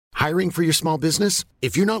Hiring for your small business?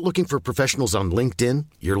 If you're not looking for professionals on LinkedIn,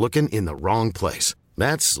 you're looking in the wrong place.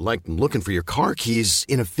 That's like looking for your car keys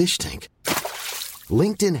in a fish tank.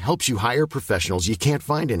 LinkedIn helps you hire professionals you can't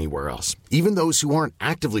find anywhere else, even those who aren't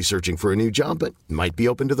actively searching for a new job but might be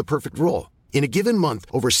open to the perfect role. In a given month,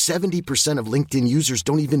 over 70% of LinkedIn users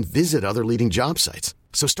don't even visit other leading job sites.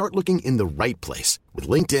 So start looking in the right place. With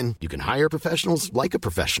LinkedIn, you can hire professionals like a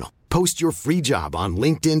professional. Post your free job on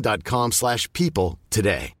linkedin.com/people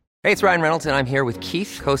today. Hey, it's Ryan Reynolds, and I'm here with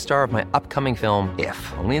Keith, co-star of my upcoming film, If,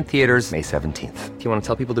 only in theaters May 17th. Do you want to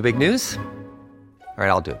tell people the big news? All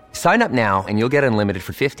right, I'll do it. Sign up now and you'll get unlimited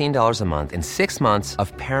for $15 a month and 6 months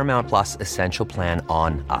of Paramount Plus Essential Plan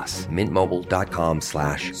on us.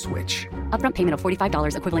 MintMobile.com/switch. Upfront payment of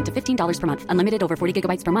 $45 equivalent to $15 per month. Unlimited over 40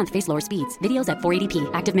 gigabytes per month. Face lower speeds. Videos at 480p.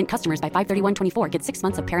 Active Mint customers by 531.24 get 6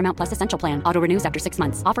 months of Paramount Plus Essential Plan. Auto renews after 6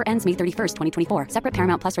 months. Offer ends May 31st, 2024. Separate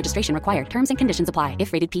Paramount Plus registration required. Terms and conditions apply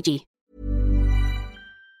if rated PG.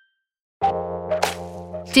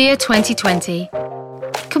 Dear 2020,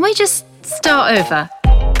 can we just start over?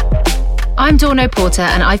 I'm Dawn O'Porter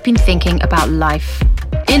and I've been thinking about life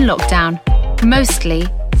in lockdown, mostly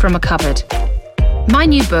from a cupboard. My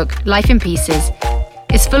new book, Life in Pieces,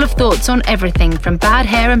 is full of thoughts on everything from bad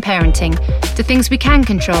hair and parenting to things we can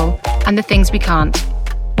control and the things we can't.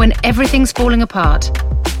 When everything's falling apart,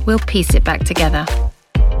 we'll piece it back together.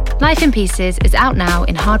 Life in Pieces is out now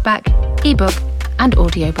in hardback, ebook and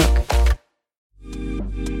audiobook.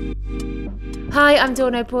 Hi, I'm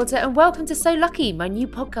Dawn O'Porter and welcome to So Lucky, my new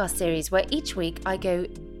podcast series where each week I go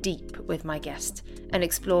deep with my guest and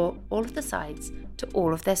explore all of the sides to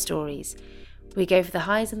all of their stories. We go for the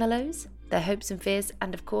highs and the lows, their hopes and fears,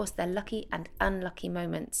 and of course their lucky and unlucky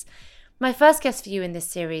moments. My first guest for you in this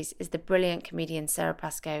series is the brilliant comedian Sarah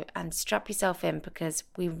Pascoe, and strap yourself in because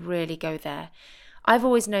we really go there. I've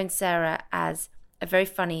always known Sarah as a very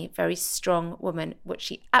funny, very strong woman, which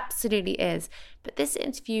she absolutely is. But this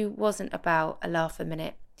interview wasn't about a laugh a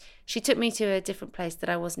minute. She took me to a different place that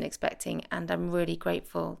I wasn't expecting, and I'm really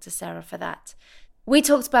grateful to Sarah for that. We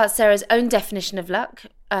talked about Sarah's own definition of luck,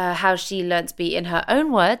 how she learned to be, in her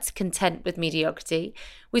own words, content with mediocrity.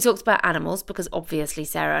 We talked about animals, because obviously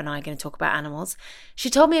Sarah and I are going to talk about animals.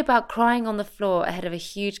 She told me about crying on the floor ahead of a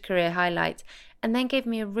huge career highlight, and then gave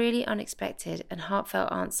me a really unexpected and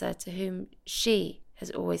heartfelt answer to whom she has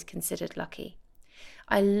always considered lucky.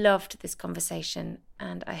 I loved this conversation,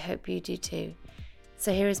 and I hope you do too.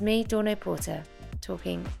 So here is me, Dawn O'Porter,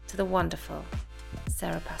 talking to the wonderful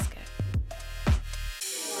Sarah Pascoe.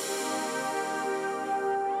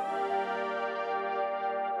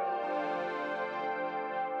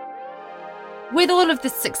 With all of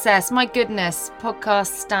this success, my goodness,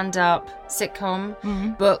 podcast, stand-up, sitcom,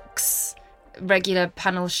 books, regular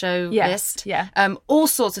panel show list, all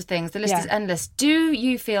sorts of things. The list is endless. Do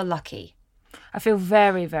you feel lucky? I feel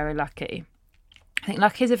very, very lucky. I think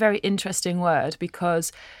lucky is a very interesting word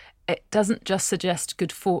because it doesn't just suggest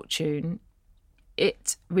good fortune.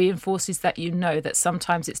 It reinforces that you know that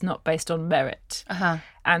sometimes it's not based on merit.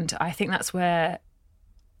 And I think that's where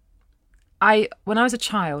when I was a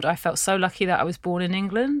child, I felt so lucky that I was born in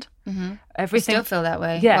England. Everything. You still feel that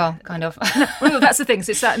way? Yeah. Well, kind of. Well, that's the thing. So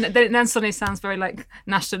it's that, then suddenly sounds very like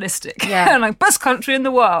nationalistic. Yeah. Like best country in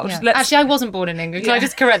the world. Yeah. Actually, I wasn't born in England. Can I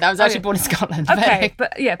just correct that? I was actually born in Scotland. Okay,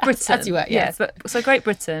 but yeah, Britain. As you were, yes. Yeah, but so Great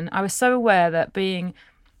Britain, I was so aware that being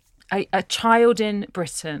a child in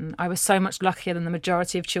Britain, I was so much luckier than the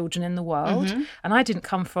majority of children in the world. And I didn't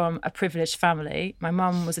come from a privileged family. My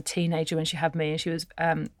mum was a teenager when she had me, and she was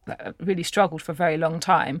really struggled for a very long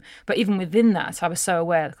time. But even within that, I was so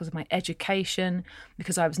aware because of my education,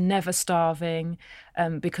 because I was never starving,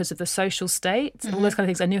 because of the social state, all those kind of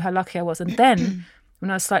things. I knew how lucky I was. And then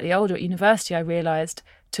when I was slightly older at university, I realised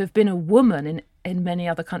to have been a woman in many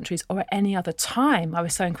other countries or at any other time, I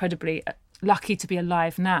was so incredibly lucky to be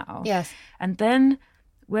alive now. Yes. And then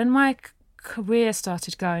when my career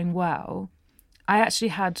started going well, I actually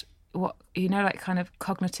had what, like kind of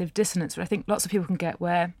cognitive dissonance, where I think lots of people can get,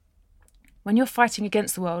 where when you're fighting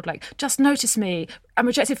against the world, like, just notice me, I'm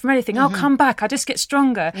rejected from anything, I'll come back, I just get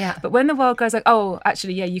stronger. Yeah. But when the world goes like, oh,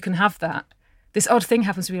 actually, yeah, you can have that, this odd thing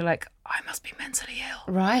happens where you're like, I must be mentally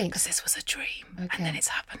ill. Right. Because this was a dream. Okay. And then it's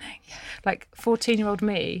happening. Yeah. Like 14-year-old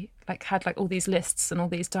me, like had like all these lists and all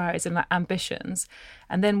these diaries and like ambitions.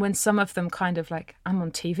 And then when some of them kind of like, I'm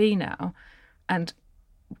on TV now. And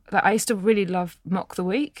like, I used to really love Mock the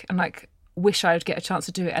Week and like wish I would get a chance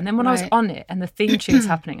to do it. And then when I was on it and the theme tune's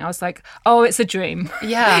happening, I was like, oh, it's a dream.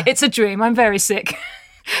 Yeah. It's a dream. I'm very sick.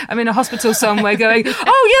 I'm in a hospital somewhere going,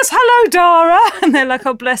 oh, yes, hello, Dara. And they're like,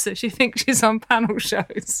 oh, bless her. She thinks she's on panel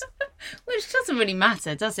shows. Which doesn't really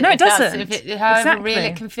matter, does it? No, it doesn't. However real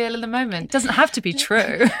it can feel in the moment. It doesn't have to be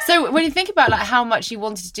true. So when you think about like how much you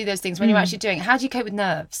wanted to do those things, when you're actually doing it, how do you cope with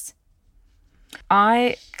nerves?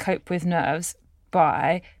 I cope with nerves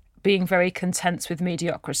by being very content with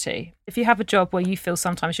mediocrity. If you have a job where you feel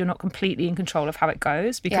sometimes you're not completely in control of how it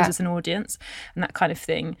goes because it's an audience and that kind of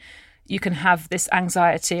thing, you can have this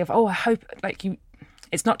anxiety of, I hope, like you.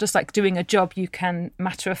 It's not just like doing a job you can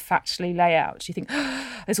matter-of-factly lay out. You think,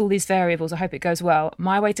 there's all these variables, I hope it goes well.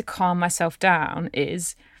 My way to calm myself down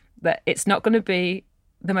is that it's not going to be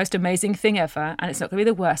the most amazing thing ever, and it's not going to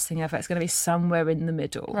be the worst thing ever. It's going to be somewhere in the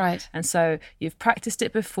middle. Right. And so you've practiced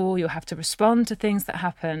it before, you'll have to respond to things that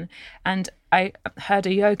happen. And I heard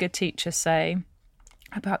a yoga teacher say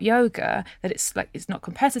about yoga that it's not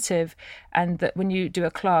competitive, and that when you do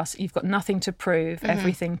a class you've got nothing to prove,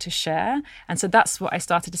 everything to share. And so that's what I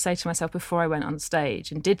started to say to myself before I went on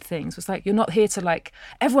stage and did things, was like, you're not here to like,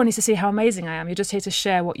 everyone needs to see how amazing I am, you're just here to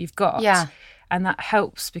share what you've got. And that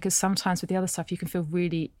helps, because sometimes with the other stuff you can feel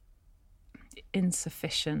really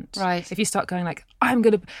insufficient. Right. If you start going like, I'm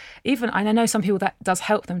going to, even, and I know some people that does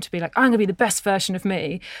help them to be like, I'm going to be the best version of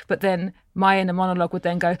me, but then my inner monologue would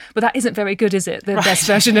then go, but that isn't very good, is it? The best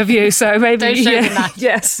version of you. So maybe, don't show them that.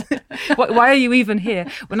 Yes. Why are you even here?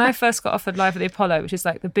 When I first got offered Live at the Apollo, which is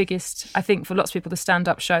like the biggest, I think for lots of people, the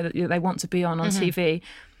stand-up show that they want to be on TV,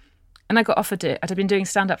 and I got offered it. I'd been doing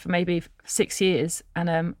stand-up for maybe 6 years,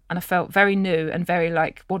 and I felt very new and very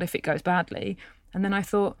like, what if it goes badly? And then I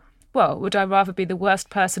thought, well, would I rather be the worst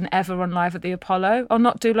person ever on Live at the Apollo or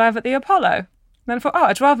not do Live at the Apollo? And then I thought,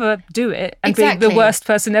 I'd rather do it and be the worst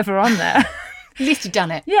person ever on there. At least you've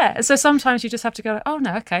done it. Yeah. So sometimes you just have to go, oh,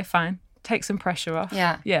 no, okay, fine. Take some pressure off.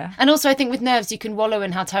 Yeah. And also I think with nerves, you can wallow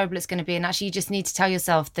in how terrible it's going to be. And actually you just need to tell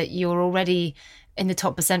yourself that you're already in the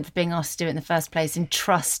top % for being asked to do it in the first place, and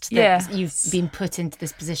trust that you've been put into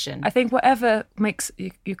this position. I think whatever makes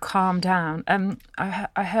you calm down.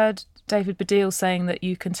 I heard David Baddiel saying that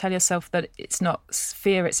you can tell yourself that it's not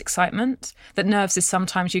fear, it's excitement. That nerves is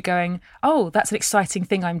sometimes you going, oh, that's an exciting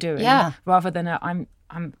thing I'm doing, rather than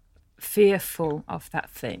I'm fearful of that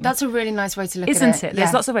thing. That's a really nice way to look at it. Isn't it?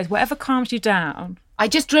 There's lots of ways. Whatever calms you down. I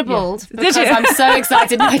just dribbled because I'm so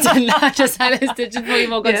excited. No, I didn't. I just before you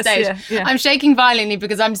walk on stage. I'm shaking violently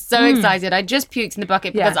because I'm so excited. I just puked in the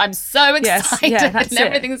bucket because I'm so excited and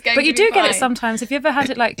everything's going to be fine. But you do get it sometimes. Have you ever had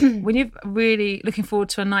it like when you're really looking forward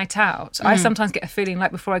to a night out? I sometimes get a feeling like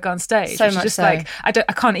before I go on stage. So much just so. Like I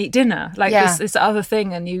can't eat dinner. Like this other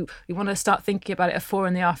thing, and you want to start thinking about it at 4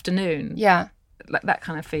 PM. Yeah. Like that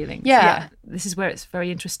kind of feeling. Yeah. So this is where it's very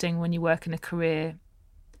interesting when you work in a career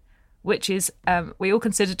which is we all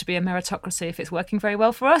consider to be a meritocracy if it's working very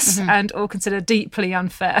well for us, and all consider deeply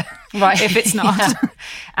unfair if it's not.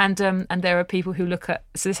 And there are people who look at,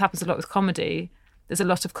 so this happens a lot with comedy. There's a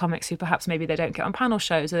lot of comics who perhaps maybe they don't get on panel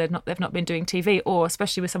shows, or they've not been doing TV, or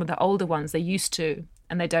especially with some of the older ones, they used to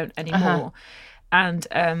and they don't anymore. And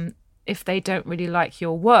if they don't really like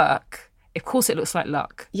your work, of course it looks like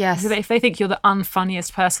luck. Yes. If they think you're the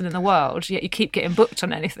unfunniest person in the world, yet you keep getting booked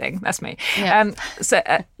on anything, that's me. Yeah.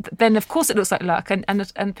 Then of course it looks like luck.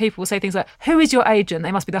 And people will say things like, who is your agent?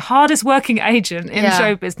 They must be the hardest working agent in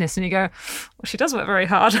show business. And you go, well, she does work very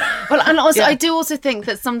hard. Well, and also I do also think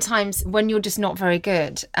that sometimes when you're just not very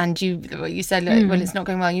good, and you said, well, it's not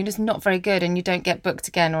going well, you're just not very good and you don't get booked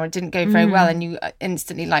again, or it didn't go very well, and you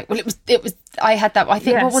instantly like, well, it was I had that, I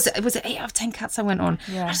think, what was it? Was it 8 out of 10 cats I went on?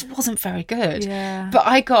 I just wasn't very good. Yeah. But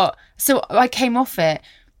I came off it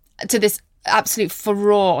to this absolute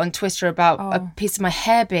furore on Twitter about a piece of my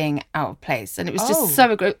hair being out of place, and it was just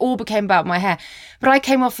so it all became about my hair. But I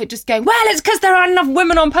came off it just going, well, it's because there aren't enough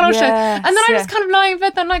women on panel shows. And then I was kind of lying in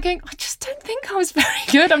bed that night going, I just don't think I was very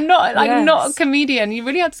good. I'm not not a comedian. You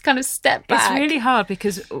really have to kind of step back. It's really hard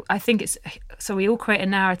because I think so we all create a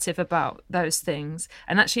narrative about those things,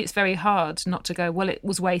 and actually it's very hard not to go, well, it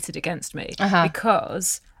was weighted against me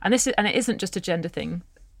because, and it isn't just a gender thing.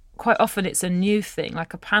 Quite often it's a new thing,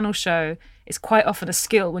 like a panel show is quite often a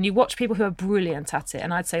skill. When you watch people who are brilliant at it,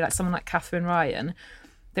 and I'd say like someone like Catherine Ryan,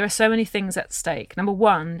 there are so many things at stake. Number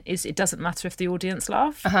one is it doesn't matter if the audience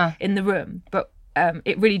laugh in the room, but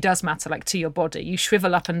it really does matter, like to your body. You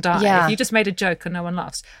shrivel up and die. Yeah. If you just made a joke and no one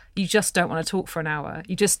laughs, you just don't want to talk for an hour.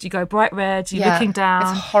 You go bright red, you're looking down.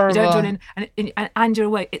 It's horrible. You don't join in, and you're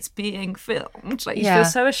awake. It's being filmed. Like you feel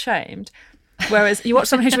so ashamed. Whereas you watch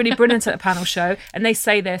someone who's really brilliant at a panel show and they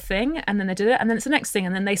say their thing and then they do it and then it's the next thing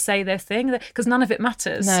and then they say their thing, because none of it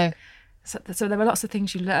matters. No. So there are lots of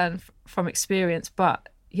things you learn from experience, but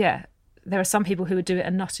there are some people who would do it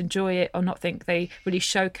and not enjoy it or not think they really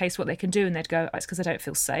showcase what they can do, and they'd go, it's because I don't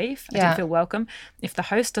feel safe, I don't feel welcome. If the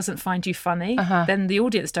host doesn't find you funny, then the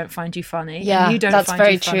audience don't find you funny, and you don't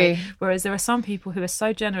find you funny. Whereas there are some people who are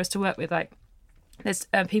so generous to work with, like there's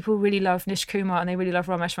people who really love Nish Kumar and they really love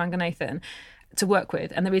Ramesh Ranganathan to work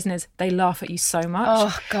with, and the reason is they laugh at you so much.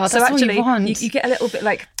 Oh God, so that's actually, all you want. You get a little bit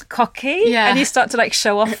like cocky, and you start to like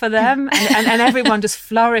show off for them, and everyone just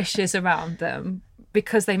flourishes around them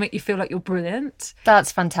because they make you feel like you're brilliant.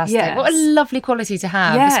 That's fantastic. Yes. What a lovely quality to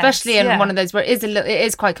have, especially in one of those where it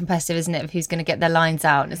is quite competitive, isn't it, of who's going to get their lines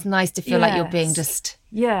out. And it's nice to feel like you're being just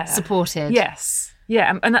supported. Yes.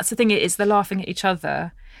 Yeah, and that's the thing, it is the laughing at each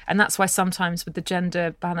other. And that's why sometimes with the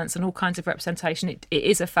gender balance and all kinds of representation, it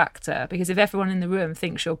is a factor. Because if everyone in the room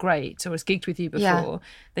thinks you're great or has gigged with you before,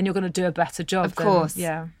 then you're going to do a better job. Of course.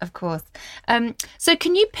 So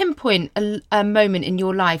can you pinpoint a moment in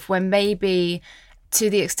your life when maybe to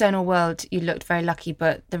the external world you looked very lucky,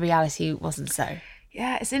 but the reality wasn't so?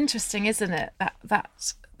 Yeah, it's interesting, isn't it?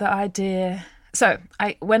 That's the idea. So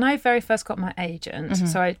when I very first got my agent,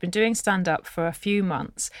 so I'd been doing stand-up for a few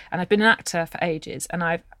months and I'd been an actor for ages, and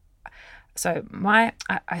I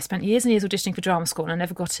spent years and years auditioning for drama school and I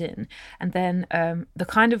never got in. And then the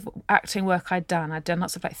kind of acting work I'd done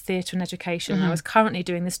lots of like theatre and education. And I was currently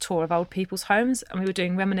doing this tour of old people's homes, and we were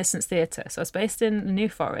doing reminiscence theatre. So I was based in the New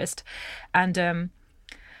Forest, and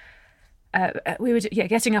we were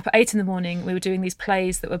getting up at 8 a.m. We were doing these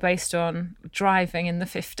plays that were based on driving in the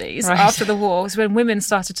 50s after the war. It was when women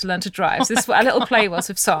started to learn to drive. So this a little play was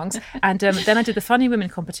with songs. And then I did the Funny Women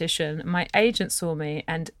competition. My agent saw me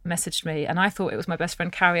and messaged me, and I thought it was my best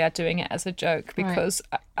friend Carrie doing it as a joke because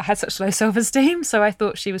I had such low self-esteem. So I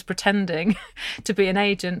thought she was pretending to be an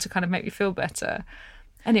agent to kind of make me feel better.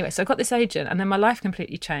 Anyway, so I got this agent, and then my life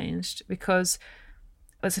completely changed because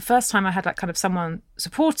it was the first time I had like kind of someone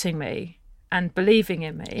supporting me and believing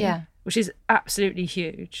in me, which is absolutely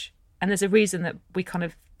huge. And there's a reason that we kind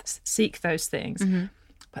of seek those things.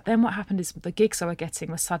 But then what happened is the gigs I was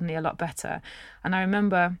getting were suddenly a lot better. And I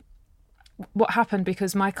remember what happened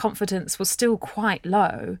because my confidence was still quite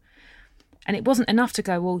low. And it wasn't enough to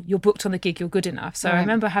go, well, you're booked on the gig, you're good enough. So I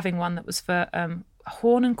remember having one that was for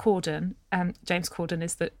Horn and Corden. James Corden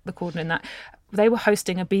is the Corden in that. They were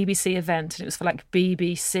hosting a BBC event, and it was for like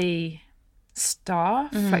BBC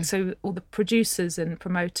staff, like so all the producers and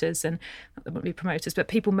promoters, and not there wouldn't be promoters, but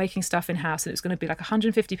people making stuff in-house, and it was going to be like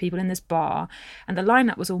 150 people in this bar, and the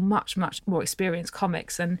lineup was all much more experienced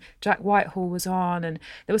comics, and Jack Whitehall was on, and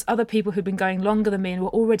there was other people who'd been going longer than me and were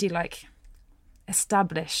already like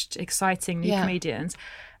established, exciting new comedians.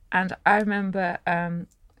 And I remember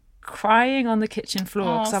crying on the kitchen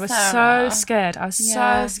floor because I was so scared.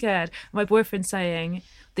 So scared. My boyfriend saying,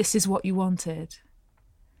 "This is what you wanted."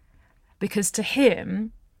 Because to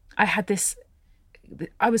him, I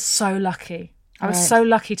was so lucky. I was so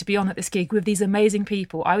lucky to be on at this gig with these amazing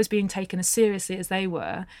people. I was being taken as seriously as they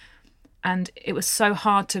were. And it was so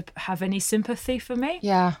hard to have any sympathy for me.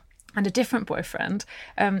 Yeah. And a different boyfriend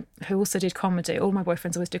who also did comedy. All my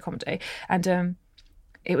boyfriends always do comedy. And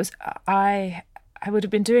it was, I would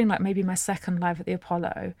have been doing like maybe my second live at the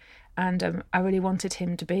Apollo. And I really wanted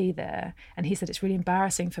him to be there. And he said, it's really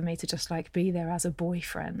embarrassing for me to just like be there as a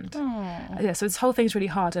boyfriend. Yeah, so this whole thing's really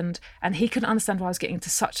hard. And he couldn't understand why I was getting to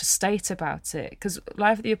such a state about it. Because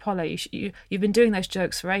live at the Apollo, you've been doing those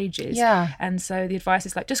jokes for ages. Yeah. And so the advice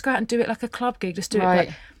is like, just go out and do it like a club gig. Just do it.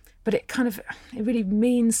 But it really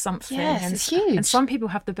means something. Yes, and it's huge. And some people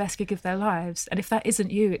have the best gig of their lives. And if that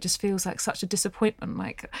isn't you, it just feels like such a disappointment.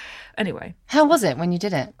 Like, anyway. How was it when you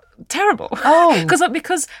did it? Terrible. Oh.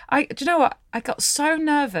 Because do you know what? I got so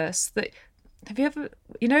nervous that, have you ever,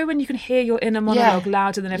 when you can hear your inner monologue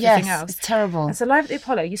louder than everything else? It's terrible. And so live at the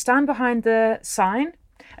Apollo, you stand behind the sign,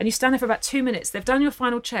 and you stand there for about 2 minutes. They've done your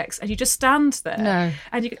final checks, and you just stand there. No.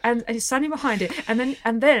 And you're standing behind it, and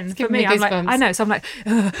then for me, I'm like, I know. So I'm like,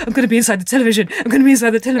 I'm going to be inside the television. I'm going to be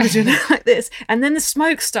inside the television like this. And then the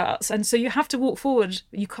smoke starts, and so you have to walk forward,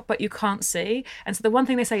 but you can't see. And so the one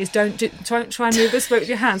thing they say is, don't try and move the smoke with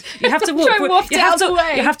your hands. You have to walk. You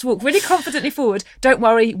have to walk really confidently forward. Don't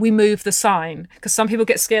worry, we move the sign, because some people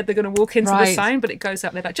get scared they're going to walk into the sign, but it goes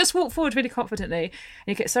up. They're like, just walk forward really confidently, and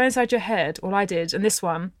you get so inside your head. All I did, and this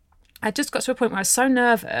one, I just got to a point where I was so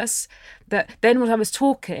nervous that then when I was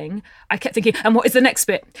talking, I kept thinking, and what is the next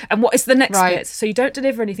bit? And what is the next bit? So you don't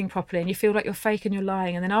deliver anything properly, and you feel like you're fake and you're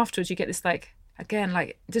lying. And then afterwards you get this like, again,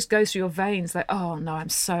 like it just goes through your veins like, oh no, I'm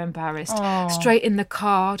so embarrassed. Straight in the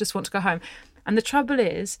car, just want to go home. And the trouble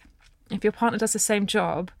is, if your partner does the same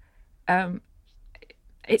job,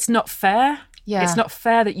 it's not fair. Yeah. It's not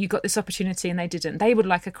fair that you got this opportunity and they didn't. They would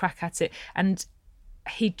like a crack at it. And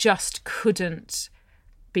he just couldn't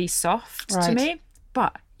be soft to me.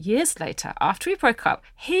 But years later, after we broke up,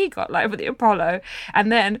 he got live with the Apollo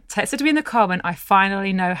and then texted to me in the car when I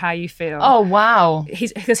finally know how you feel. Oh, wow.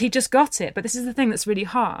 Because he just got it. But this is the thing that's really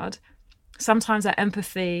hard. Sometimes that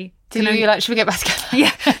empathy... You're like, should we get back together?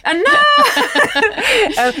 Yeah. And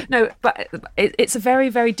no! But it's a very,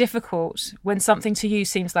 very difficult when something to you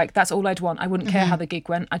seems like that's all I'd want. I wouldn't care how the gig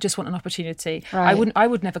went. I just want an opportunity. Right. I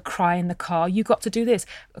would never cry in the car. You got to do this.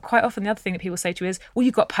 Quite often the other thing that people say to you is, well,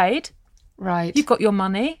 you got paid. Right. You got your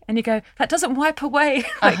money. And you go, that doesn't wipe away.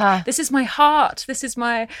 This is my heart. This is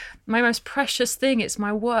my most precious thing. It's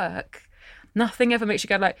my work. Nothing ever makes you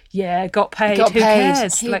go like, yeah, got paid. Who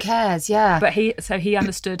cares? Who cares? Yeah. But he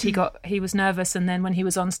understood. He was nervous, and then when he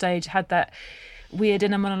was on stage, had that weird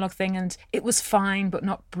inner monologue thing, and it was fine, but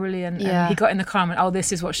not brilliant. Yeah. And he got in the car and went, oh,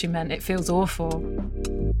 this is what she meant. It feels awful.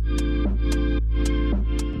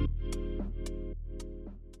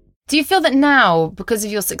 Do you feel that now, because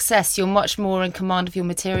of your success, you're much more in command of your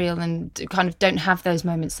material and kind of don't have those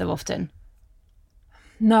moments so often?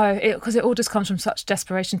 No, because it all just comes from such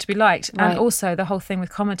desperation to be liked. Right. And also the whole thing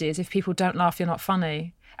with comedy is if people don't laugh, you're not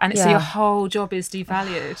funny. And so your whole job is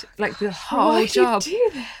devalued. Like the whole job. Do you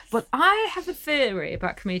do this? But I have a theory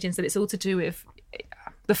about comedians that it's all to do with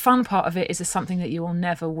the fun part of it is something that you will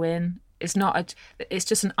never win. It's not. It's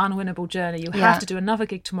just an unwinnable journey. You have to do another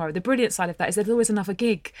gig tomorrow. The brilliant side of that is there's always another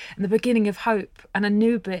gig and the beginning of hope and a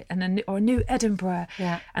new bit and a new Edinburgh.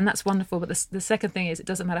 Yeah. And that's wonderful. But the second thing is it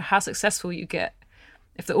doesn't matter how successful you get.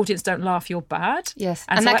 If the audience don't laugh, you're bad. Yes,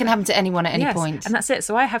 and so that can happen to anyone at any point. And that's it.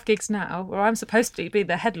 So I have gigs now where I'm supposed to be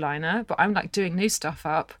the headliner, but I'm like doing new stuff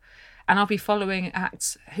up, and I'll be following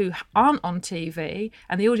acts who aren't on TV,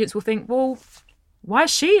 and the audience will think, well, why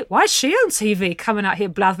is she on TV coming out here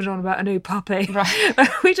blathering on about a new puppy? Right.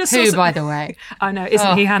 We just Who, by the way? I know,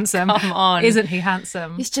 isn't he handsome? Come on. Isn't he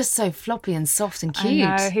handsome? He's just so floppy and soft and cute.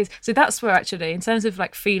 I know. So that's where actually, in terms of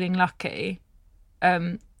like feeling lucky,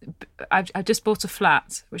 I just bought a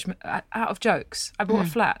flat, which out of jokes. I bought a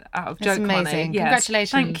flat out of joke money. That's amazing. Yes.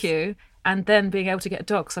 Congratulations. Thank you. And then being able to get a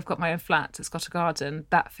dog, because I've got my own flat. It's got a garden.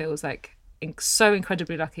 That feels like so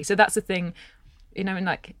incredibly lucky. So that's the thing, in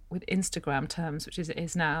like with Instagram terms, which it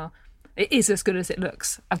is now. It is as good as it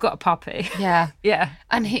looks. I've got a puppy. Yeah. Yeah.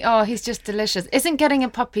 And he's just delicious. Isn't getting a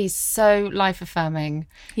puppy so life affirming?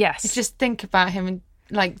 Yes. Just think about him and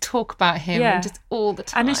like talk about him and just all the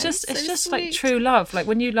time. And it's just like true love. Like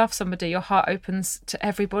when you love somebody, your heart opens to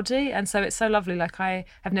everybody, and so it's so lovely. Like I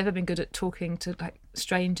have never been good at talking to like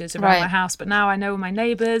strangers around my house, but now I know all my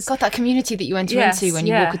neighbours. God, that community that you enter into when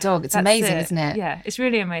you walk a dog, it's amazing, isn't it? Yeah, it's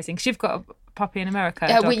really amazing. Because you've got a puppy in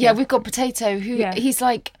America. We've got Potato, who he's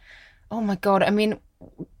like, oh my God. I mean,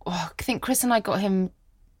 I think Chris and I got him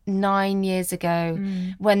 9 years ago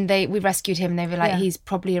when we rescued him, and they were like, he's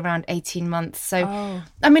probably around 18 months. So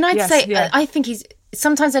I mean, I'd say I think he's,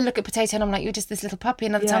 sometimes I look at Potato and I'm like, you're just this little puppy,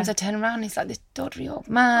 and other times I turn around and he's like this doddery old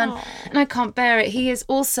man. And I can't bear it. He is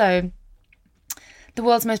also the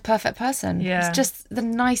world's most perfect person. He's just the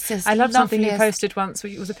nicest, I love something you loveliest. Posted once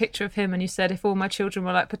where it was a picture of him and you said, if all my children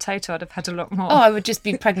were like Potato, I'd have had a lot more. Oh, I would just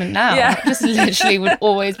be pregnant now. Yeah. Just literally would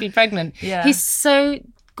always be pregnant. Yeah. He's so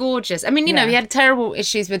gorgeous. I mean, you know, he had terrible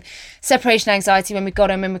issues with separation anxiety when we got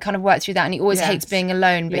him, and we kind of worked through that, and he always hates being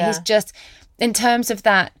alone, but he's just, in terms of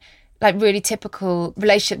that like really typical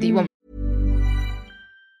relationship that you want.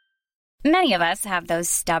 Many of us have those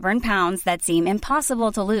stubborn pounds that seem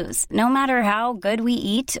impossible to lose, no matter how good we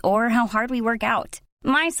eat or how hard we work out.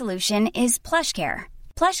 My solution is PlushCare.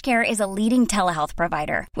 PlushCare is a leading telehealth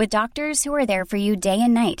provider with doctors who are there for you day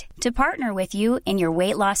and night to partner with you in your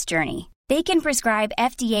weight loss journey. They can prescribe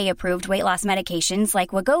FDA-approved weight loss medications like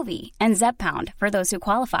Wegovy and Zepbound for those who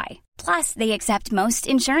qualify. Plus, they accept most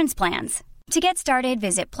insurance plans. To get started,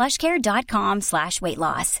 visit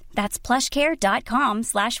plushcare.com/weightloss. That's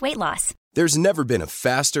plushcare.com/weightloss. There's never been a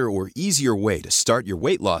faster or easier way to start your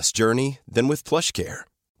weight loss journey than with PlushCare.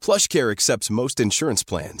 PlushCare accepts most insurance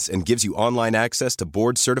plans and gives you online access to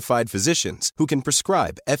board-certified physicians who can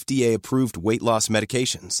prescribe FDA-approved weight loss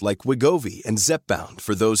medications like Wegovy and Zepbound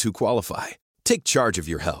for those who qualify. Take charge of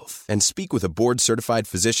your health and speak with a board-certified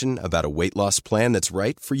physician about a weight loss plan that's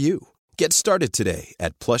right for you. Get started today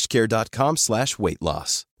at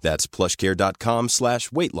plushcare.com/weightloss. That's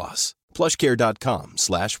plushcare.com/weightloss.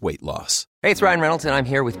 plushcare.com/weightloss. Hey, it's Ryan Reynolds, and I'm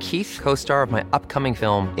here with Keith, co-star of my upcoming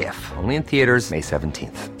film, If, only in theaters May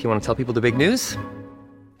 17th. Do you want to tell people the big news?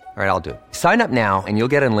 All right, I'll do it. Sign up now and you'll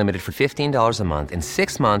get unlimited for $15 a month and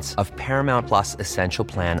 6 months of Paramount Plus Essential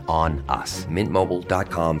Plan on us.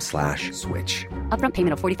 MintMobile.com/switch. Upfront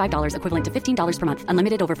payment of $45 equivalent to $15 per month.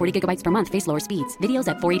 Unlimited over 40 gigabytes per month. Face lower speeds. Videos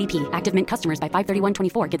at 480p. Active Mint customers by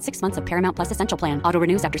 531.24 get 6 months of Paramount Plus Essential Plan. Auto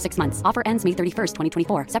renews after 6 months. Offer ends May 31st,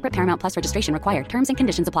 2024. Separate Paramount Plus registration required. Terms and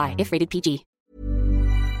conditions apply if rated PG.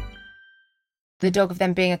 The dog of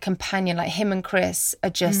them being a companion, like him and Chris are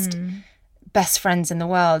just best friends in the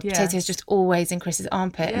world. Yes. Potato's just always in Chris's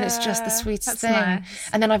armpit, and it's just the sweetest that's thing. nice.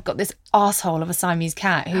 And then I've got this arsehole of a Siamese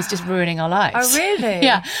cat who's just ruining our lives. Oh, really?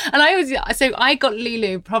 Yeah. And I got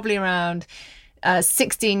Lulu probably around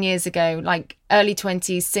 16 years ago, like early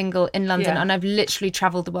 20s, single in London, and I've literally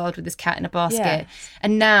travelled the world with this cat in a basket. Yes.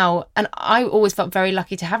 And now, and I always felt very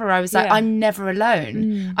lucky to have her. I was like, I'm never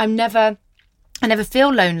alone. I never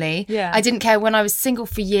feel lonely. Yeah. I didn't care when I was single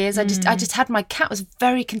for years. I just had my cat. Was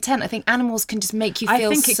very content. I think animals can just make you feel so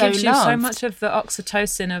loved. I think it gives you so much of the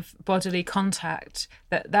oxytocin of bodily contact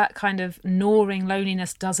that kind of gnawing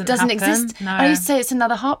loneliness doesn't exist. No. I used to say it's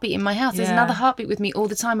another heartbeat in my house. There's another heartbeat with me all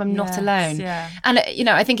the time. I'm not alone. Yeah. And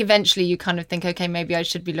I think eventually you kind of think, okay, maybe I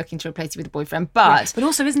should be looking to replace you with a boyfriend. But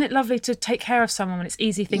also, isn't it lovely to take care of someone when it's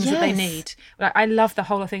easy things that they need? Like, I love the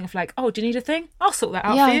whole thing of like, oh, do you need a thing? I'll sort that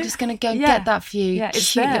out for you. I'm just going to go get that for you. Yeah,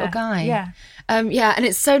 it's cute there. little guy. Yeah. And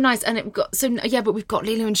it's so nice. And but we've got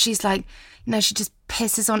Lulu, and she's like, she just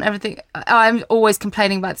pisses on everything. I'm always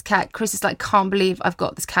complaining about this cat. Chris is like, can't believe I've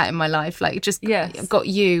got this cat in my life. Like, just I've got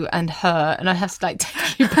you and her, and I have to like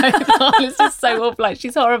take you both on. It's just so awful. Like,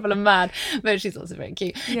 she's horrible and mad, but she's also very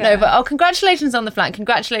cute. Yeah. No, but congratulations on the flat.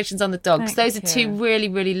 Congratulations on the dogs. Thank Those are two really,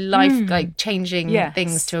 really life like changing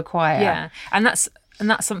things to acquire. Yeah, and that's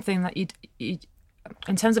something that you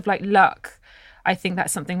in terms of like luck. I think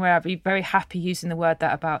that's something where I'd be very happy using the word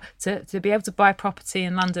that about to be able to buy property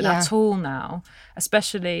in London at all now,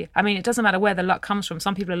 especially, I mean, it doesn't matter where the luck comes from.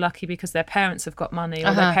 Some people are lucky because their parents have got money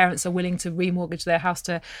or their parents are willing to remortgage their house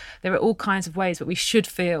there are all kinds of ways, but we should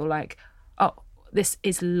feel like, oh, this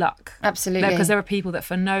is luck. Absolutely. Because there are people that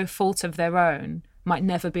for no fault of their own might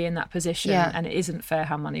never be in that position, and it isn't fair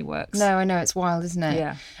how money works. No, I know, it's wild, isn't it?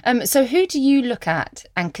 Yeah. So who do you look at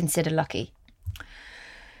and consider lucky?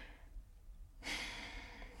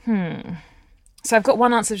 So I've got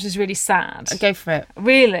one answer which is really sad. Go for it.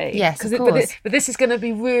 Really? Yes, of course. But this is going to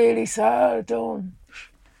be really sad, Dawn.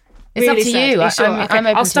 It's really up to sad. you. Sure? I'm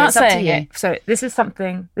open I'll start to it. It's saying up to you. it. So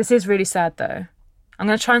this is really sad though. I'm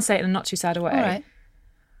going to try and say it in a not too sad way.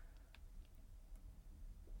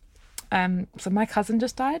 All right. So my cousin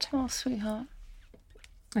just died. Oh, sweetheart.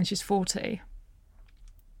 And she's 40.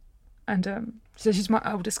 And so she's my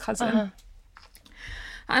oldest cousin.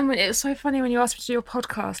 And it was so funny when you asked me to do your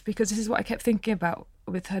podcast, because this is what I kept thinking about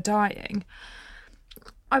with her dying.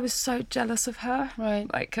 I was so jealous of her. Right.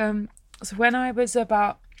 Like, so when I was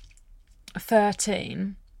about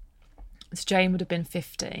 13, so Jane would have been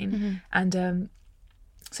 15, and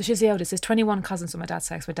so she's the eldest. There's 21 cousins on my dad's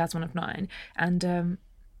side, so my dad's one of 9, and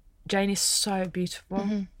Jane is so beautiful.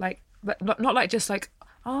 Like, but not like just like,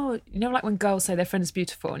 oh, like when girls say their friend is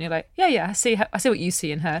beautiful, and you're like, yeah, I see her, I see what you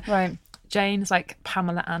see in her. Right. Jane's like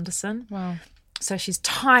Pamela Anderson. Wow. So she's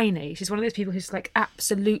tiny. She's one of those people who's like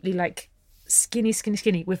absolutely like skinny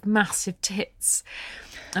with massive tits.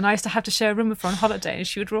 And I used to have to share a room with her on holiday, and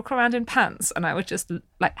she would walk around in pants, and I would just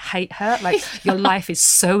like hate her. Like, your life is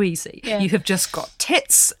so easy. Yeah. You have just got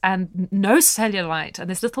tits and no cellulite and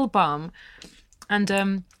this little bum.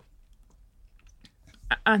 And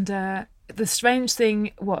the strange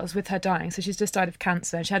thing was with her dying, so she's just died of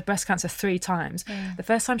cancer, and she had breast cancer 3 times. The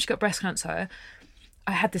first time she got breast cancer,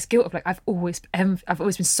 I had this guilt of like, I've always been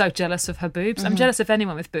so jealous of her boobs. I'm jealous of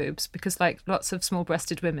anyone with boobs, because like lots of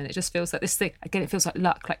small-breasted women, it just feels like this thing, again, it feels like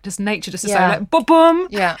luck, like just nature just to say like, boom,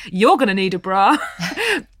 you're gonna need a bra.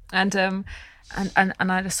 and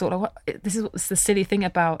I just thought, like, this is the silly thing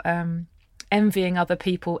about envying other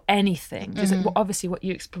people anything, because obviously what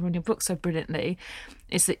you explore in your book so brilliantly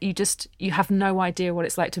is that you have no idea what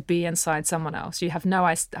it's like to be inside someone else. You have no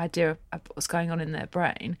idea of what's going on in their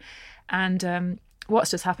brain, and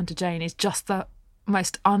what's just happened to Jane is just the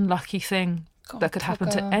most unlucky thing that could happen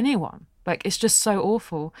to anyone. Like, it's just so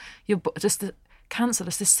awful. You're just the cancer,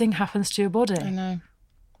 this thing happens to your body. I know.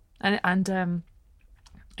 And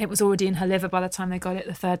it was already in her liver by the time they got it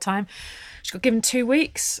the 3rd time. She got given 2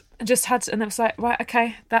 weeks and and it was like, right,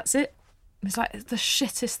 okay, that's it. It's like, it's the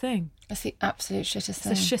shittest thing. It's the absolute shittest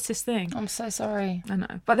thing. It's the shittest thing. I'm so sorry. I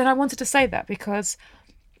know. But then I wanted to say that because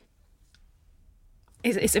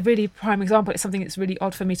it's a really prime example. It's something that's really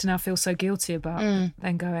odd for me to now feel so guilty about.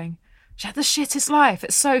 Then going, she had the shittest life.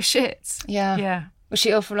 It's so shit. Yeah. Yeah. Was she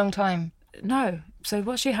ill for a long time? No. So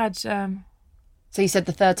what she had... So you said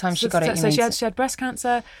the third time she got it. So she had breast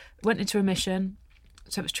cancer, went into remission,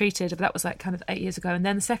 so it was treated, but that was like kind of 8 years ago. And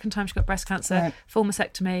then the second time she got breast cancer, full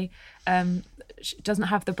mastectomy. She doesn't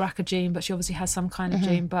have the BRCA gene, but she obviously has some kind of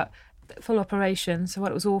gene, but full operation. So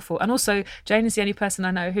it was awful. And also, Jane is the only person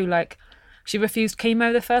I know who she refused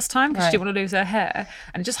chemo the first time because she didn't want to lose her hair,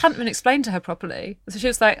 and it just hadn't been explained to her properly. So she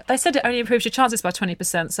was like, they said it only improves your chances by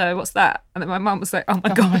 20%, so what's that? And then my mum was like, oh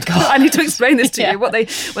my god, I need to explain this to you.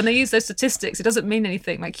 When they use those statistics, it doesn't mean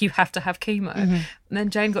anything, like you have to have chemo. And then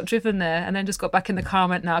Jane got driven there and then just got back in the car and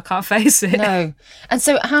went, no, I can't face it. No. And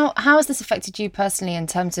so how has this affected you personally in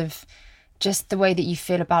terms of just the way that you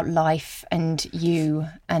feel about life and you,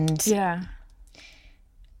 and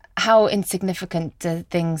how insignificant do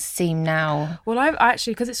things seem now? Well, I've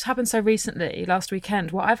actually, because it's happened so recently, last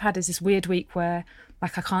weekend, what I've had is this weird week where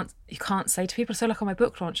you can't say to people, so on my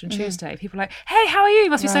book launch on Tuesday, people are like, hey, how are you? You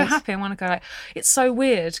must be so happy. I want to go it's so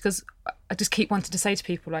weird because I just keep wanting to say to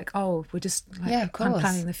people oh, we're just I'm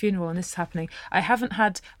planning the funeral and this is happening. I haven't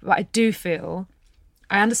had, but I do feel,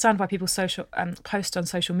 I understand why people post on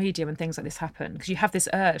social media when things like this happen, because you have this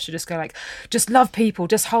urge to just go just love people,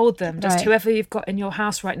 just hold them, just whoever you've got in your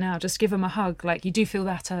house right now, just give them a hug. You do feel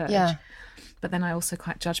that urge. Yeah. But then I also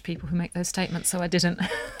quite judge people who make those statements, so I didn't.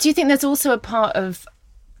 Do you think there's also a part of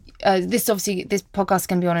this? Obviously, this podcast is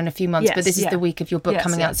going to be on in a few months, but this is the week of your book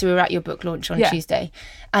coming out. So we were at your book launch on Tuesday,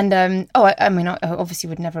 and I obviously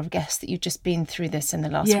would never have guessed that you'd just been through this in the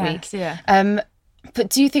last week. Yeah.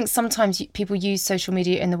 But do you think sometimes people use social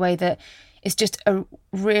media in the way that it's just a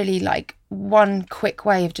really one quick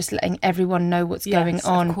way of just letting everyone know what's going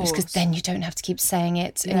on, because then you don't have to keep saying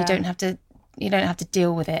it and you don't have to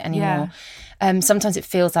deal with it anymore. Sometimes it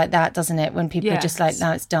feels like that, doesn't it? When people are just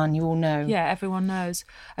now it's done, you all know. Yeah, everyone knows.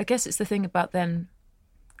 I guess it's the thing about then,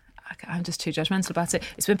 I'm just too judgmental about it.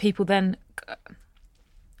 It's when people then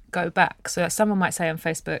go back. So someone might say on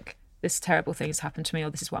Facebook, this terrible thing has happened to me, or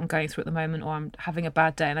this is what I'm going through at the moment, or I'm having a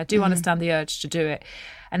bad day. And I do understand the urge to do it.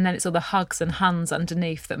 And then it's all the hugs and huns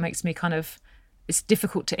underneath that makes me it's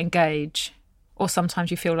difficult to engage. Or sometimes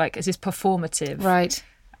you feel like, is this performative? Right.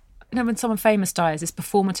 When someone famous dies, it's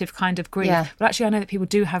performative kind of grief. Yeah. But actually I know that people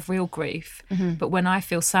do have real grief. But when I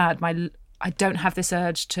feel sad, I don't have this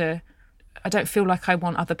urge I don't feel like I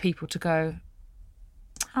want other people to go,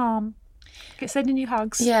 get sending you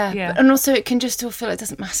hugs. Yeah. And also it can just all feel it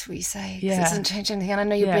doesn't matter what you say. It doesn't change anything. And I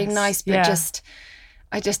know you're being nice, but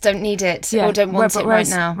I just don't need it or don't want it right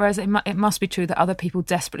now. Whereas it must be true that other people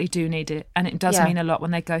desperately do need it. And it does mean a lot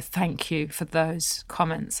when they go, thank you for those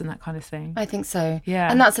comments and that kind of thing. I think so. Yeah.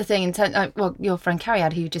 And that's the thing. Your friend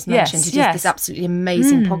Cariad, who you just mentioned, who does this absolutely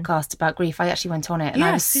amazing podcast about grief. I actually went on it and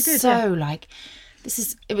I was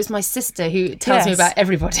it was my sister who tells me about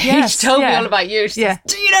everybody. She told me all about you. She says,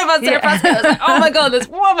 do you know about Sarah Pascoe? I was like, oh my God, this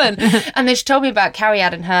woman. And then she told me about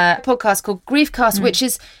Cariad and her podcast called Griefcast, which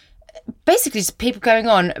is basically just people going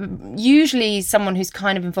on, usually someone who's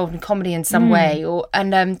kind of involved in comedy in some way,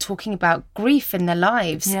 and talking about grief in their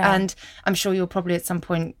lives. And I'm sure you'll probably at some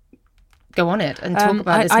point go on it and talk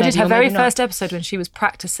about this. I did her very first episode when she was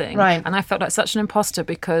practicing. Right. And I felt like such an imposter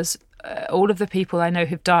because all of the people I know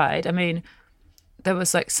who've died, I mean, there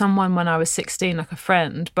was someone when I was 16, a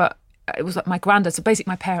friend, but it was my granddad. So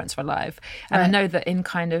basically my parents were alive. And I know that I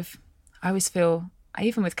always feel,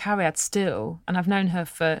 even with Cariad still, and I've known her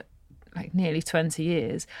for nearly 20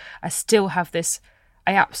 years, I still have this,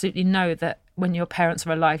 I absolutely know that when your parents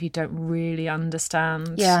are alive, you don't really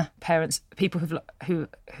understand people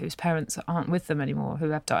whose parents aren't with them anymore,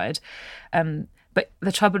 who have died. But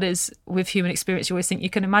the trouble is, with human experience, you always think you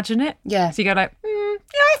can imagine it. Yeah. So you go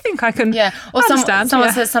I think I can understand.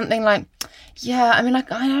 Someone says something like, I mean, I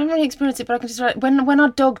haven't really experienced it, but I can just when our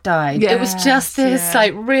dog died, it was just this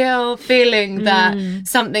real feeling that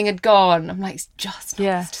something had gone. I'm like, it's just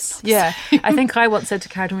not the same. I think I once said to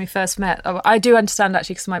Cariad when we first met, I do understand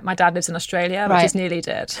actually, because my dad lives in Australia, which is nearly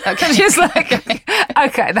dead. Okay. She's like,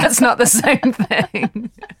 okay, that's not the same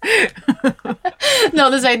thing. Not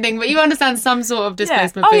the same thing, but you understand some sort of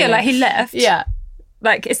displacement. Oh yeah, he left. Yeah.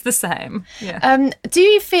 It's the same. Yeah. Do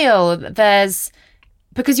you feel that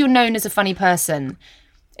because you're known as a funny person,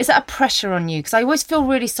 is that a pressure on you? Because I always feel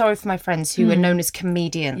really sorry for my friends who are known as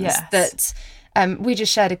comedians. Yes. That we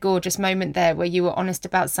just shared a gorgeous moment there where you were honest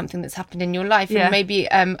about something that's happened in your life. And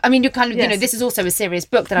maybe, I mean, you're kind of, this is also a serious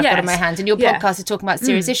book that I've got in my hands, and your podcast is talking about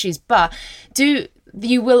serious issues, but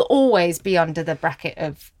you will always be under the bracket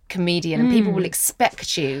of comedian and people will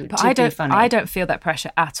expect you to be funny. I don't feel that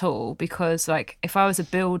pressure at all, because like if I was a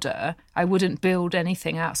builder, I wouldn't build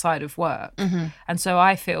anything outside of work. And so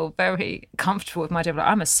I feel very comfortable with my job. Like,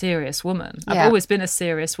 I'm a serious woman. I've always been a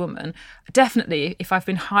serious woman. Definitely, if I've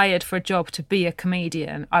been hired for a job to be a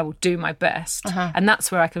comedian, I will do my best. And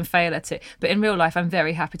that's where I can fail at it. But in real life, I'm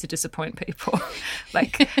very happy to disappoint people.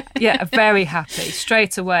 Like, yeah, very happy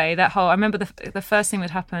straight away. That whole, I remember the first thing that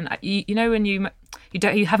happened, you know, when you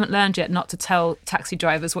haven't learned yet not to tell taxi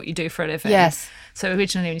drivers what you do for a living. Yes. So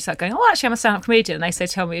originally when you start going, oh, actually I'm a stand-up comedian, and they say,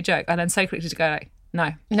 tell me a joke, and then so quickly to go like,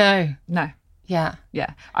 no. Yeah.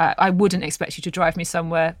 I wouldn't expect you to drive me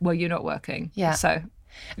somewhere where you're not working. Yeah. So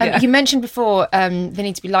you mentioned before they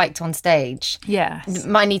need to be liked on stage. Yes.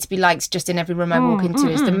 My need to be liked just in every room I walk into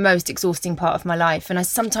is the most exhausting part of my life. And I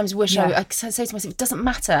sometimes wish I say to myself, it doesn't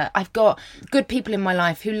matter. I've got good people in my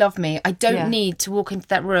life who love me. I don't need to walk into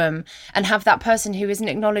that room and have that person who isn't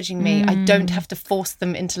acknowledging me. I don't have to force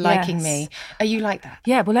them into liking me. Are you like that?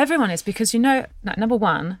 Yeah, well, everyone is, because, you know, number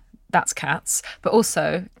one, that's cats, but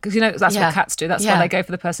also because, you know, that's what cats do. That's why they go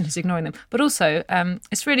for the person who's ignoring them. But also,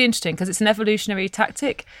 it's really interesting because it's an evolutionary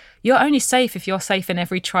tactic. You're only safe if you're safe in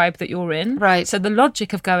every tribe that you're in. Right. So the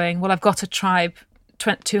logic of going, well, I've got a tribe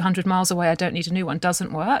 200 miles away, I don't need a new one,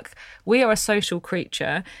 doesn't work. We are a social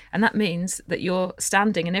creature, and that means that your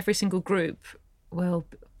standing in every single group will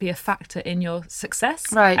be a factor in your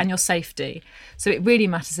success and your safety. So it really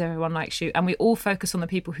matters if everyone likes you, and we all focus on the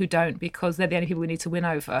people who don't, because they're the only people we need to win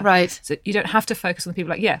over. Right. So you don't have to focus on the people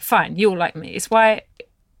like, yeah, fine, you'll like me. It's why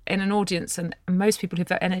in an audience, and most people who've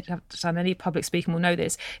done any public speaking will know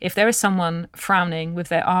this, if there is someone frowning with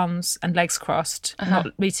their arms and legs crossed, not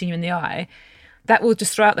meeting you in the eye, that will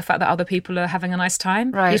just throw out the fact that other people are having a nice time.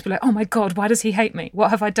 Right. You'll just be like, oh my God, why does he hate me? What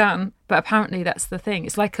have I done? But apparently that's the thing.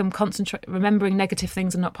 It's like remembering negative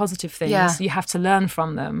things and not positive things. Yeah. You have to learn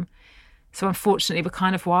from them. So unfortunately, we're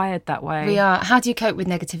kind of wired that way. We are. How do you cope with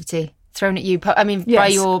negativity thrown at you? I mean, by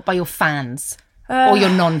your fans or your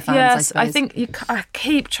non-fans, yes, I suppose. I think I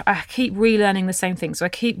keep relearning the same thing. So I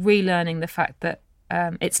keep relearning the fact that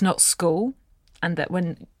it's not school, and that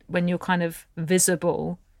when you're kind of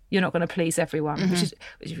visible, you're not going to please everyone, which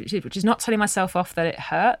is not telling myself off that it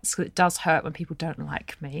hurts, because it does hurt when people don't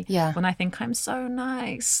like me. Yeah. When I think I'm so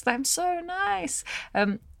nice. That's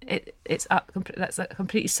a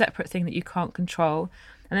completely separate thing that you can't control.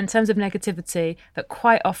 And in terms of negativity, that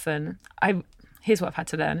quite often, here's what I've had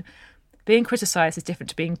to learn. Being criticised is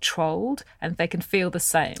different to being trolled, and they can feel the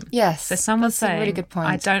same. Yes, so someone saying, a really good point.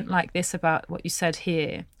 I don't like this about what you said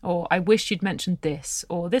here, or I wish you'd mentioned this,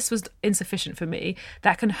 or this was insufficient for me,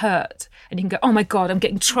 that can hurt. And you can go, oh my God, I'm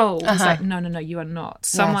getting trolled. It's like, no, you are not.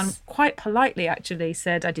 Someone quite politely actually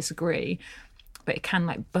said, I disagree. But it can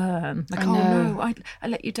like burn, like, oh no, I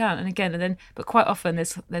let you down. And again, but quite often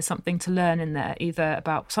there's something to learn in there, either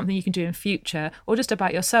about something you can do in future, or just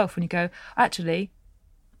about yourself when you go, actually,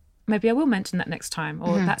 maybe I will mention that next time,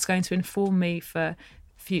 or that's going to inform me for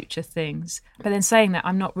future things. But then saying that,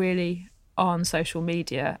 I'm not really on social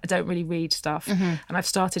media. I don't really read stuff. And I've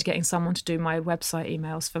started getting someone to do my website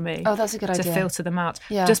emails for me. Oh, that's a good idea. To filter them out.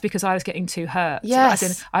 Yeah. Just because I was getting too hurt. Yes. So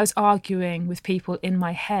as in, I was arguing with people in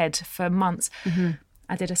my head for months.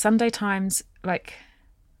 I did a Sunday Times, like,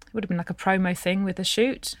 it would have been like a promo thing with a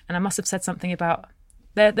shoot. And I must have said something about,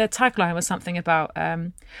 their tagline was something about,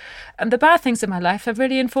 and the bad things in my life have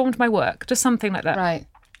really informed my work. Just something like that. Right.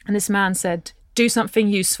 And this man said, do something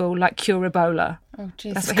useful like cure Ebola. Oh,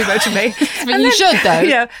 Jesus. That's what he wrote to me. But you should, though.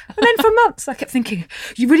 Yeah. And then for months, I kept thinking,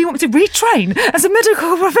 you really want me to retrain as a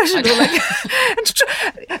medical professional?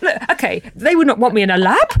 Look, okay, they would not want me in a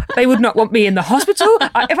lab. They would not want me in the hospital.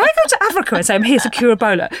 If I go to Africa and say, I'm here to cure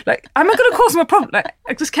Ebola, like, am I going to cause them a problem? Like,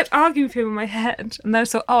 I just kept arguing with him in my head. And then I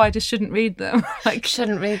thought, I just shouldn't read them. Like,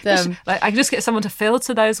 shouldn't read them. I can just get someone to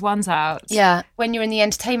filter those ones out. Yeah. When you're in the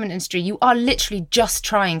entertainment industry, you are literally just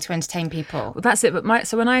trying to entertain people. Well, that's it. But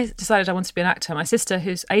so when I decided I wanted to be an actor, my sister,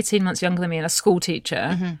 who's 18 months younger than me and a school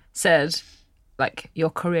teacher, said, like, your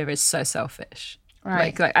career is so selfish.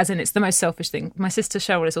 Right. Like, as in, it's the most selfish thing. My sister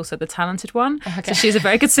Cheryl is also the talented one. Okay. So she's a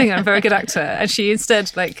very good singer and very good actor. And she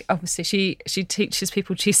instead, like, obviously she teaches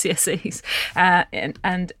people GCSEs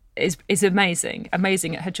and is amazing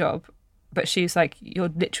at her job. But she's like, you're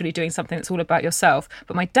literally doing something that's all about yourself.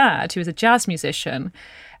 But my dad, who is a jazz musician,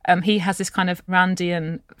 he has this kind of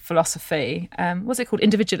Randian philosophy. What's it called?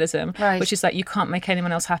 Individualism, which is like you can't make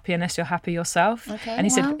anyone else happy unless you're happy yourself. Okay, and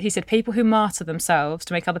he said people who martyr themselves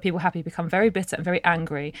to make other people happy become very bitter and very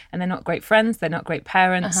angry, and they're not great friends, they're not great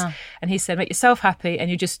parents. And he said, make yourself happy, and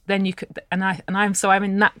you could. And I'm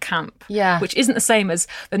in that camp, which isn't the same as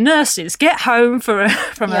the nurses get home from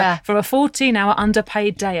a 14-hour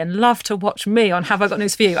underpaid day and love to watch me on Have I Got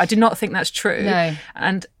News for You. I do not think that's true. No.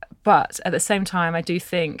 But at the same time, I do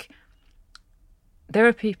think there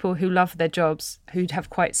are people who love their jobs, who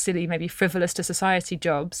have quite silly, maybe frivolous to society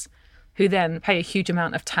jobs, who then pay a huge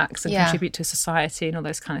amount of tax and contribute to society and all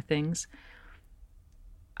those kind of things.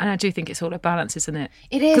 And I do think it's all a balance, isn't it?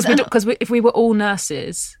 It is. Because if we were all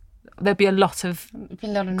nurses, there'd be a lot of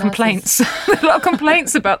complaints. A lot of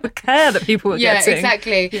complaints about the care that people are getting.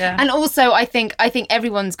 Exactly. Yeah. And also, I think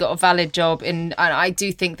everyone's got a valid job and I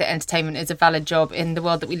do think that entertainment is a valid job in the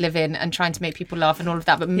world that we live in, and trying to make people laugh and all of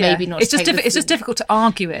that, but maybe not. It's just difficult to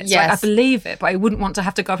argue it. Yes. Like, I believe it, but I wouldn't want to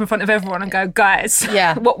have to go up in front of everyone and go, guys,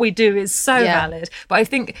 what we do is so valid. But I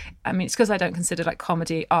think, it's because I don't consider like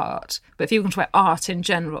comedy art, but if you want to talk about art in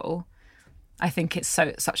general, I think it's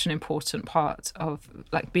such an important part of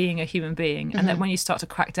like being a human being. And then when you start to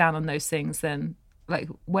crack down on those things, then like,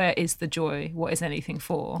 where is the joy? What is anything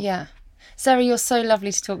for? Yeah. Sarah, you're so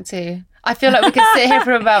lovely to talk to. I feel like we could sit here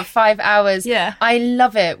for about 5 hours. Yeah. I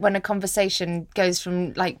love it when a conversation goes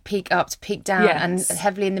from like peak up to peak down and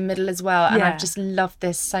heavily in the middle as well. And I've just loved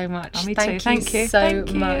this so much. Oh, me too. Thank you so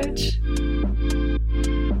much.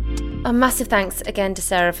 A massive thanks again to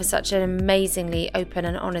Sarah for such an amazingly open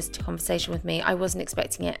and honest conversation with me. I wasn't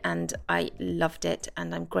expecting it and I loved it,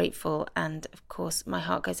 and I'm grateful. And of course, my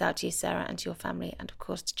heart goes out to you, Sarah, and to your family, and of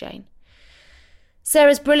course to Jane.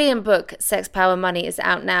 Sarah's brilliant book, Sex, Power, Money, is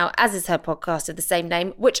out now, as is her podcast of the same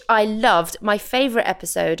name, which I loved. My favourite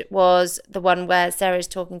episode was the one where Sarah is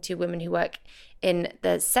talking to women who work in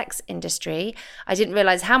the sex industry. I didn't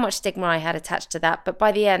realise how much stigma I had attached to that, but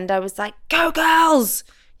by the end I was like, go girls!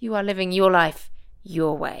 You are living your life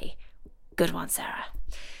your way. Good one, Sarah.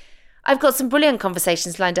 I've got some brilliant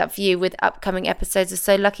conversations lined up for you with upcoming episodes of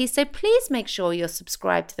So Lucky, so please make sure you're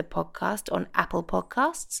subscribed to the podcast on Apple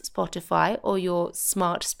Podcasts, Spotify, or your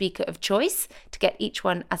smart speaker of choice to get each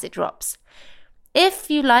one as it drops. If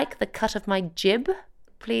you like the cut of my jib,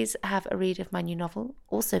 please have a read of my new novel,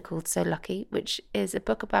 also called So Lucky, which is a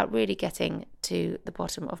book about really getting to the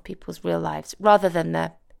bottom of people's real lives, rather than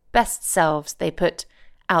the best selves they put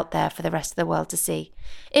out there for the rest of the world to see.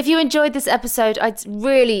 If you enjoyed this episode, I'd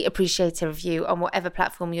really appreciate a review on whatever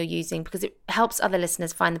platform you're using, because it helps other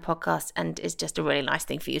listeners find the podcast and is just a really nice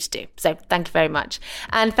thing for you to do. So thank you very much.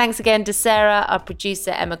 And thanks again to Sarah, our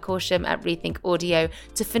producer, Emma Corsham at Rethink Audio,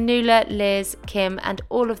 to Fanula, Liz, Kim, and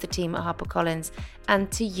all of the team at HarperCollins, and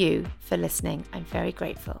to you for listening. I'm very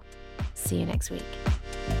grateful. See you next week.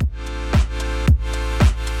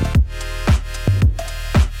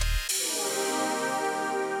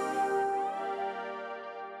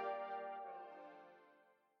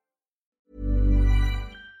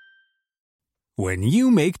 When you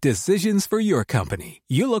make decisions for your company,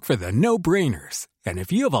 you look for the no-brainers. And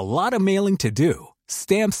if you have a lot of mailing to do,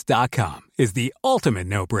 Stamps.com is the ultimate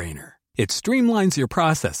no-brainer. It streamlines your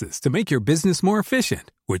processes to make your business more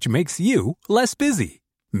efficient, which makes you less busy.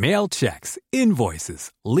 Mail checks,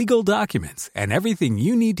 invoices, legal documents, and everything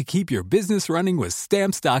you need to keep your business running with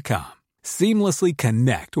Stamps.com. Seamlessly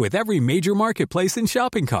connect with every major marketplace and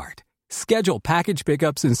shopping cart. Schedule package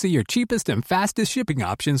pickups and see your cheapest and fastest shipping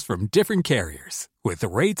options from different carriers, with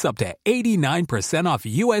rates up to 89% off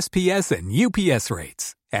USPS and UPS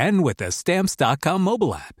rates. And with the Stamps.com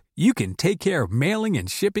mobile app, you can take care of mailing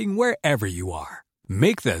and shipping wherever you are.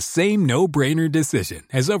 Make the same no-brainer decision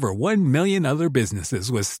as over 1 million other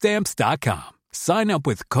businesses with Stamps.com. Sign up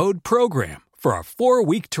with code PROGRAM for a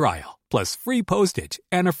 4-week trial, plus free postage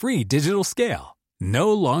and a free digital scale.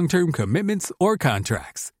 No long-term commitments or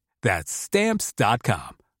contracts. That's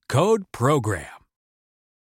Stamps.com. Code PROGRAM.